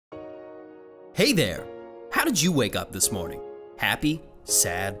Hey there! How did you wake up this morning? Happy?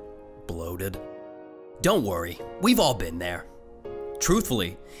 Sad? Bloated? Don't worry, we've all been there.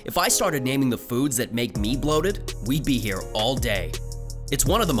 Truthfully, if I started naming the foods that make me bloated, we'd be here all day. It's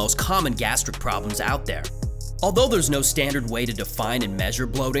one of the most common gastric problems out there. Although there's no standard way to define and measure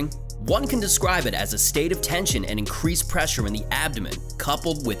bloating, one can describe it as a state of tension and increased pressure in the abdomen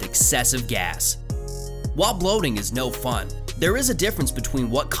coupled with excessive gas. While bloating is no fun, there is a difference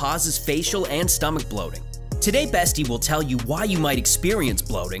between what causes facial and stomach bloating. Today, Bestie will tell you why you might experience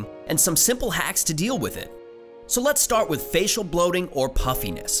bloating and some simple hacks to deal with it. So let's start with facial bloating or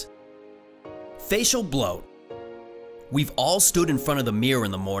puffiness. Facial bloat. We've all stood in front of the mirror in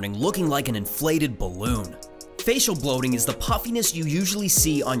the morning looking like an inflated balloon. Facial bloating is the puffiness you usually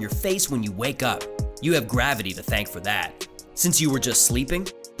see on your face when you wake up. You have gravity to thank for that. Since you were just sleeping,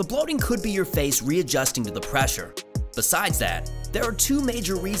 the bloating could be your face readjusting to the pressure. Besides that, there are two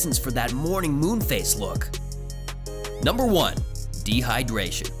major reasons for that morning moon face look. Number 1,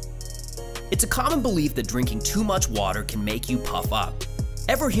 dehydration. It's a common belief that drinking too much water can make you puff up.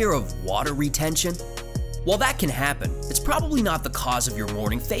 Ever hear of water retention? While that can happen, it's probably not the cause of your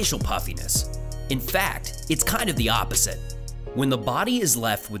morning facial puffiness. In fact, it's kind of the opposite. When the body is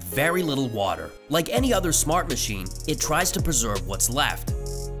left with very little water, like any other smart machine, it tries to preserve what's left.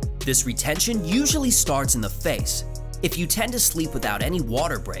 This retention usually starts in the face. If you tend to sleep without any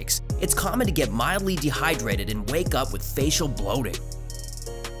water breaks, it's common to get mildly dehydrated and wake up with facial bloating.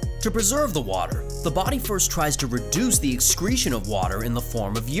 To preserve the water, the body first tries to reduce the excretion of water in the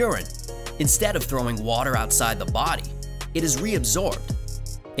form of urine. Instead of throwing water outside the body, it is reabsorbed.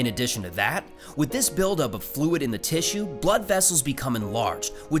 In addition to that, with this buildup of fluid in the tissue, blood vessels become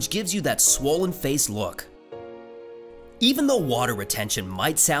enlarged, which gives you that swollen face look. Even though water retention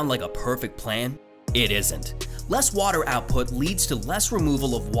might sound like a perfect plan, it isn't. Less water output leads to less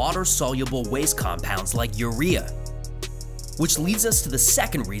removal of water-soluble waste compounds like urea, which leads us to the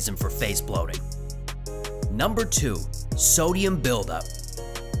second reason for face bloating. Number 2, sodium buildup.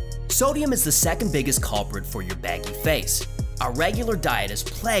 Sodium is the second biggest culprit for your baggy face. Our regular diet is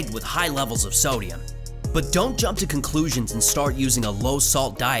plagued with high levels of sodium. But don't jump to conclusions and start using a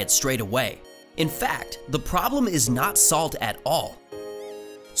low-salt diet straight away. In fact, the problem is not salt at all.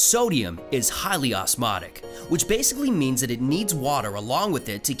 Sodium is highly osmotic, which basically means that it needs water along with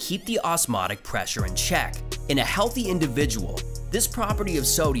it to keep the osmotic pressure in check. In a healthy individual, this property of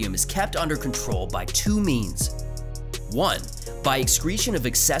sodium is kept under control by two means. 1, by excretion of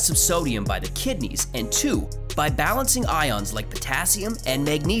excessive sodium by the kidneys, and 2, by balancing ions like potassium and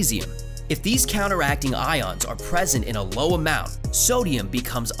magnesium. If these counteracting ions are present in a low amount, sodium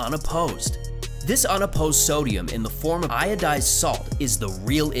becomes unopposed. This unopposed sodium in the form of iodized salt is the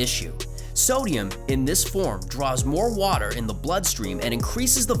real issue. Sodium in this form draws more water in the bloodstream and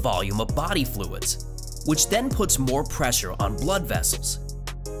increases the volume of body fluids, which then puts more pressure on blood vessels.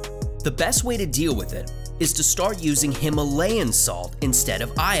 The best way to deal with it is to start using Himalayan salt instead of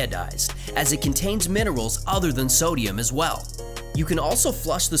iodized, as it contains minerals other than sodium as well. You can also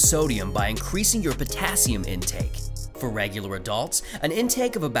flush the sodium by increasing your potassium intake. For regular adults, an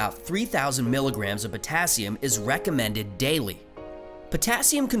intake of about 3,000 milligrams of potassium is recommended daily.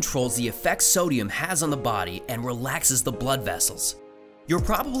 Potassium controls the effects sodium has on the body and relaxes the blood vessels. You're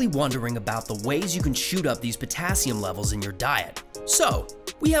probably wondering about the ways you can shoot up these potassium levels in your diet. So,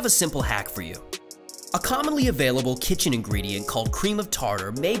 we have a simple hack for you. A commonly available kitchen ingredient called cream of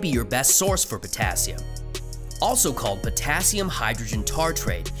tartar may be your best source for potassium. Also called potassium hydrogen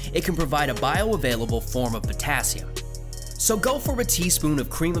tartrate, it can provide a bioavailable form of potassium. So go for a teaspoon of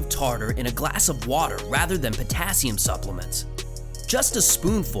cream of tartar in a glass of water rather than potassium supplements. Just a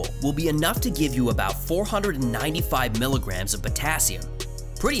spoonful will be enough to give you about 495 milligrams of potassium.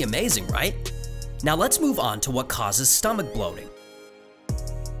 Pretty amazing, right? Now let's move on to what causes stomach bloating.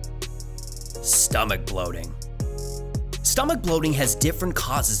 Stomach bloating. Stomach bloating has different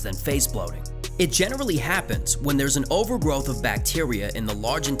causes than face bloating. It generally happens when there's an overgrowth of bacteria in the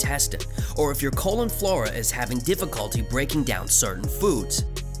large intestine, or if your colon flora is having difficulty breaking down certain foods.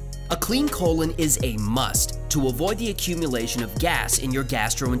 A clean colon is a must to avoid the accumulation of gas in your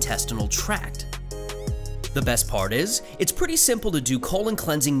gastrointestinal tract. The best part is, it's pretty simple to do colon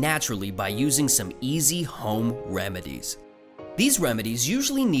cleansing naturally by using some easy home remedies. These remedies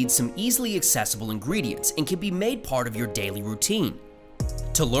usually need some easily accessible ingredients and can be made part of your daily routine.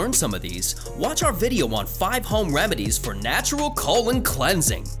 To learn some of these, watch our video on 5 home remedies for natural colon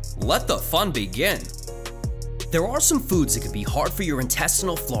cleansing. Let the fun begin. There are some foods that can be hard for your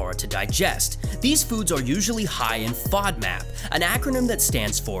intestinal flora to digest. These foods are usually high in FODMAP, an acronym that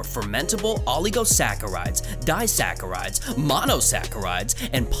stands for fermentable oligosaccharides, disaccharides, monosaccharides,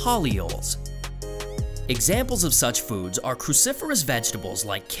 and polyols. Examples of such foods are cruciferous vegetables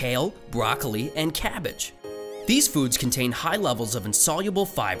like kale, broccoli, and cabbage. These foods contain high levels of insoluble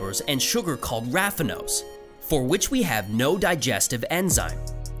fibers and sugar called raffinose, for which we have no digestive enzyme.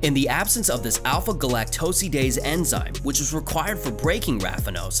 In the absence of this alpha-galactosidase enzyme, which is required for breaking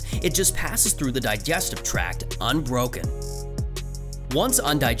raffinose, it just passes through the digestive tract unbroken. Once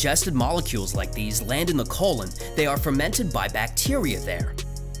undigested molecules like these land in the colon, they are fermented by bacteria there.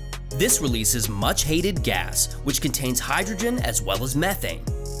 This releases much hated gas, which contains hydrogen as well as methane.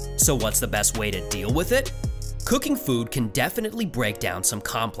 So what's the best way to deal with it? Cooking food can definitely break down some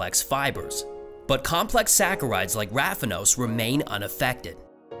complex fibers, but complex saccharides like raffinose remain unaffected.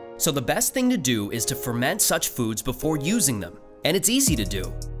 So the best thing to do is to ferment such foods before using them, and it's easy to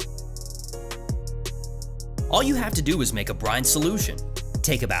do. All you have to do is make a brine solution.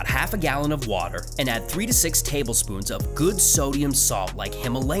 Take about half a gallon of water and add 3 to 6 tablespoons of good sodium salt like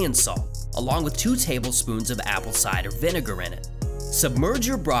Himalayan salt, along with 2 tablespoons of apple cider vinegar in it. Submerge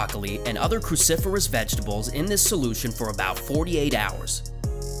your broccoli and other cruciferous vegetables in this solution for about 48 hours.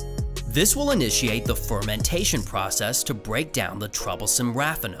 This will initiate the fermentation process to break down the troublesome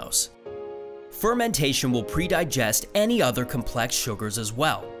raffinose. Fermentation will pre-digest any other complex sugars as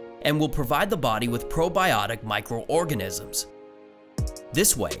well, and will provide the body with probiotic microorganisms.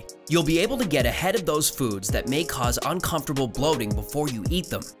 This way, you'll be able to get ahead of those foods that may cause uncomfortable bloating before you eat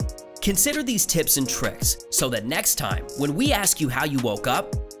them. Consider these tips and tricks so that next time, when we ask you how you woke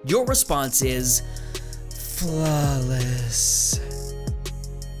up, your response is flawless.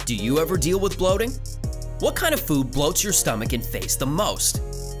 Do you ever deal with bloating? What kind of food bloats your stomach and face the most?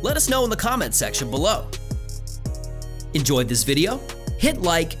 Let us know in the comment section below. Enjoyed this video? Hit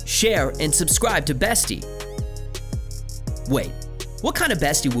like, share, and subscribe to Bestie. Wait, what kind of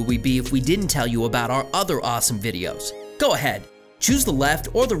Bestie would we be if we didn't tell you about our other awesome videos? Go ahead, choose the left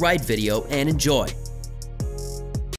or the right video and enjoy.